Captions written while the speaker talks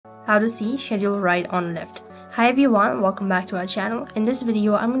how to see schedule ride on Lyft. Hi everyone, welcome back to our channel. In this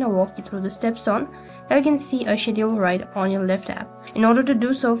video, I'm going to walk you through the steps on how you can see a schedule ride on your Lyft app. In order to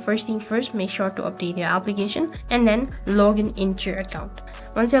do so, first thing first, make sure to update your application and then log into your account.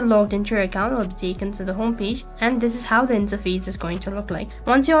 Once you're logged into your account, you'll be taken to the home page, and this is how the interface is going to look like.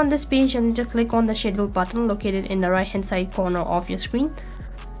 Once you're on this page, you'll need to click on the schedule button located in the right hand side corner of your screen.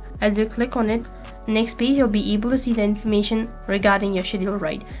 As you click on it, next page you'll be able to see the information regarding your schedule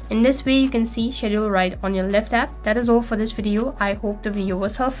ride. In this way, you can see schedule ride on your Lyft app. That is all for this video. I hope the video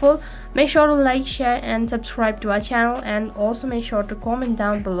was helpful. Make sure to like, share and subscribe to our channel, and also make sure to comment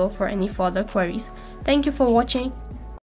down below for any further queries. Thank you for watching.